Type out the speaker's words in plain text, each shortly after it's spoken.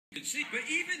can see, but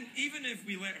even if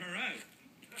we let her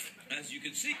out, as you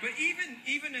can see, but even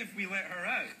if we let her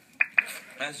out,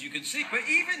 as you can see, but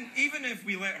even if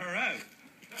we let her out,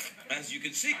 as you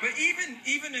can see, but even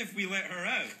if we let her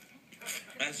out,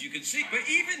 as you can see, but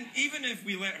even if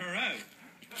we let her out,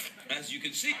 as you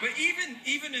can see, but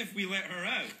even if we let her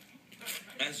out,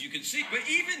 as you can see, but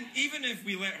even if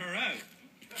we let her out,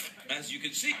 as you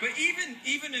can see, but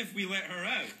even if we let her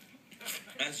out,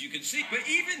 as you can see, but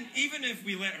even if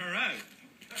we let her out,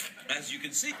 as you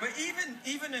can see, but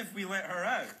even if we let her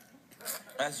out,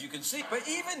 as you can see, but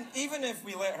even if we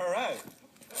let her out,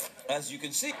 as you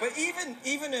can see, but even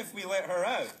if we let her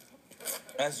out,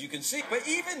 as you can see, but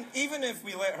even if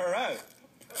we let her out,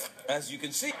 as you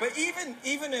can see, but even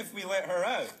if we let her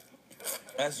out,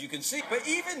 as you can see, but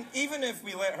even if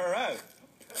we let her out,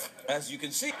 as you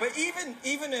can see, but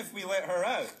even if we let her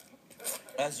out,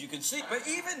 as you can see, but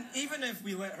even if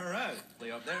we let her out. Lay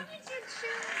up there. How did you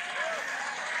choose?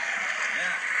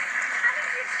 Yeah. How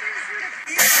did you choose who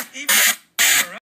to? Even